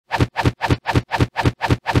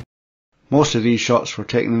Most of these shots were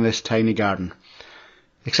taken in this tiny garden,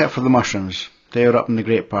 except for the mushrooms. They are up in the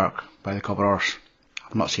Great Park by the Copper Horse.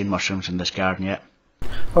 I've not seen mushrooms in this garden yet.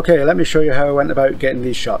 Okay, let me show you how I went about getting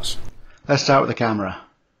these shots. Let's start with the camera.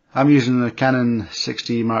 I'm using the Canon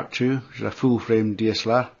 60 Mark II, which is a full frame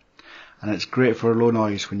DSLR, and it's great for low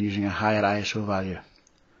noise when using a higher ISO value.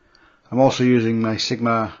 I'm also using my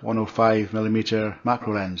Sigma 105mm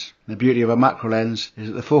macro lens. The beauty of a macro lens is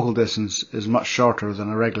that the focal distance is much shorter than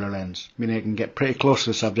a regular lens, meaning I can get pretty close to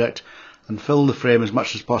the subject and fill the frame as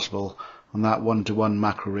much as possible on that 1:1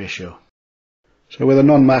 macro ratio. So with a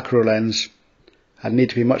non-macro lens, I'd need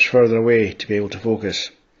to be much further away to be able to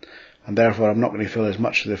focus, and therefore I'm not going to fill as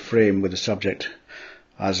much of the frame with the subject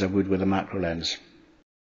as I would with a macro lens.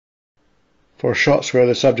 For shots where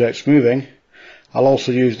the subject's moving, I'll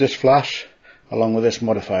also use this flash along with this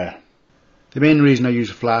modifier. The main reason I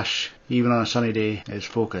use a flash, even on a sunny day, is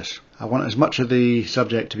focus. I want as much of the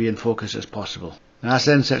subject to be in focus as possible. Now, as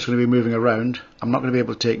the insect's going to be moving around, I'm not going to be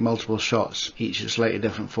able to take multiple shots, each at a slightly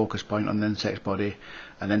different focus point on the insect's body,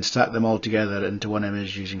 and then stack them all together into one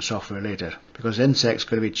image using software later, because the insect's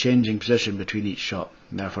going to be changing position between each shot,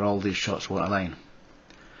 and therefore all these shots won't align.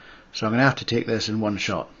 So I'm going to have to take this in one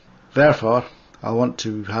shot. Therefore, I'll want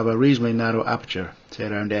to have a reasonably narrow aperture, say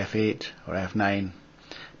around f8 or f9,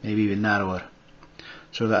 maybe even narrower,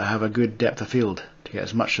 so that I have a good depth of field to get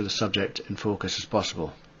as much of the subject in focus as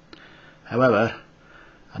possible. However,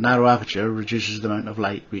 a narrow aperture reduces the amount of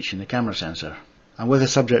light reaching the camera sensor, and with the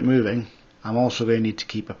subject moving, I'm also going to need to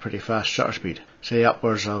keep a pretty fast shutter speed, say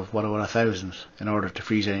upwards of 1/1000th, in order to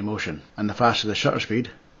freeze any motion, and the faster the shutter speed,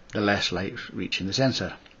 the less light reaching the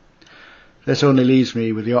sensor. This only leaves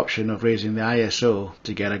me with the option of raising the ISO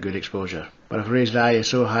to get a good exposure. But if I raise the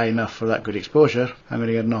ISO high enough for that good exposure, I'm going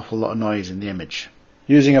to get an awful lot of noise in the image.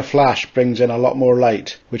 Using a flash brings in a lot more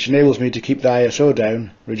light, which enables me to keep the ISO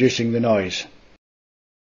down, reducing the noise.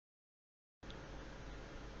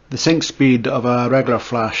 The sync speed of a regular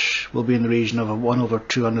flash will be in the region of a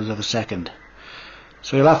 1/200th of a second.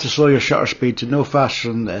 So you'll have to slow your shutter speed to no faster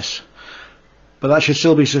than this, but that should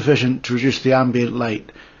still be sufficient to reduce the ambient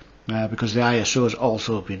light, because the ISO has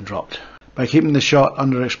also been dropped. By keeping the shot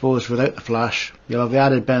underexposed without the flash, you'll have the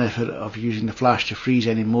added benefit of using the flash to freeze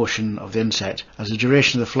any motion of the insect, as the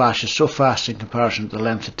duration of the flash is so fast in comparison to the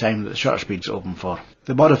length of time that the shutter speed is open for.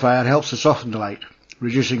 The modifier helps to soften the light,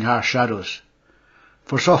 reducing harsh shadows.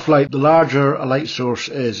 For soft light, the larger a light source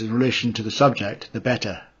is in relation to the subject, the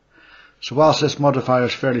better. So whilst this modifier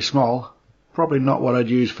is fairly small, probably not what I'd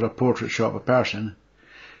use for a portrait shot of a person,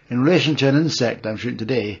 in relation to an insect I'm shooting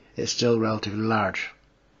today, it's still relatively large.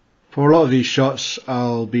 For a lot of these shots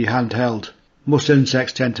I'll be handheld. Most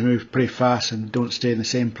insects tend to move pretty fast and don't stay in the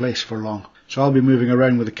same place for long, so I'll be moving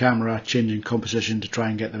around with the camera, changing composition to try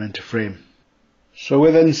and get them into frame. So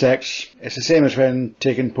with insects, it's the same as when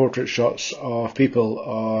taking portrait shots of people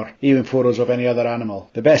or even photos of any other animal.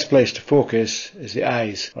 The best place to focus is the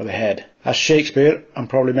eyes or the head. As Shakespeare, and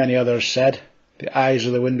probably many others, said, the eyes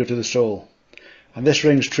are the window to the soul. And this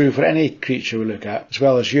rings true for any creature we look at, as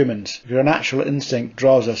well as humans. Your natural instinct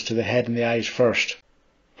draws us to the head and the eyes first.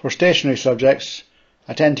 For stationary subjects,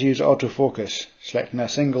 I tend to use autofocus, selecting a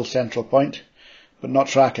single central point, but not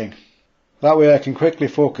tracking. That way I can quickly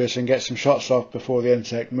focus and get some shots off before the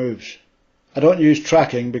insect moves. I don't use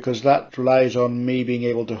tracking because that relies on me being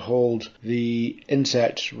able to hold the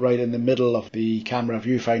insect right in the middle of the camera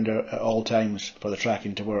viewfinder at all times for the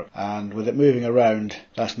tracking to work, and with it moving around,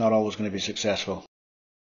 that's not always going to be successful.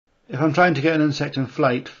 If I'm trying to get an insect in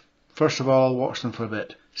flight, first of all I'll watch them for a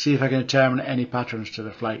bit, see if I can determine any patterns to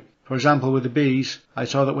their flight. For example, with the bees, I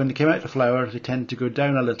saw that when they came out of the flower, they tend to go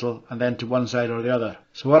down a little and then to one side or the other.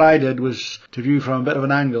 So what I did was to view from a bit of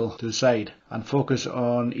an angle to the side and focus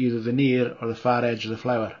on either the near or the far edge of the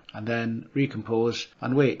flower, and then recompose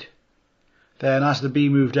and wait. Then as the bee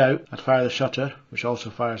moved out, I'd fire the shutter, which also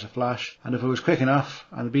fires a flash, and if it was quick enough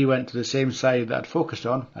and the bee went to the same side that I'd focused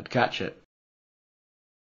on, I'd catch it.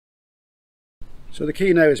 So the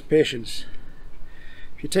key now is patience.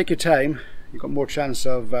 If you take your time, you've got more chance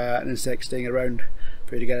of an insect staying around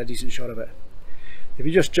for you to get a decent shot of it. If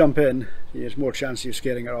you just jump in, there's more chance of you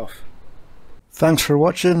scaring it off. Thanks for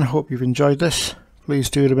watching, hope you've enjoyed this. Please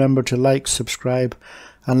do remember to like, subscribe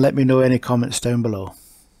and let me know any comments down below.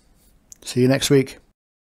 See you next week.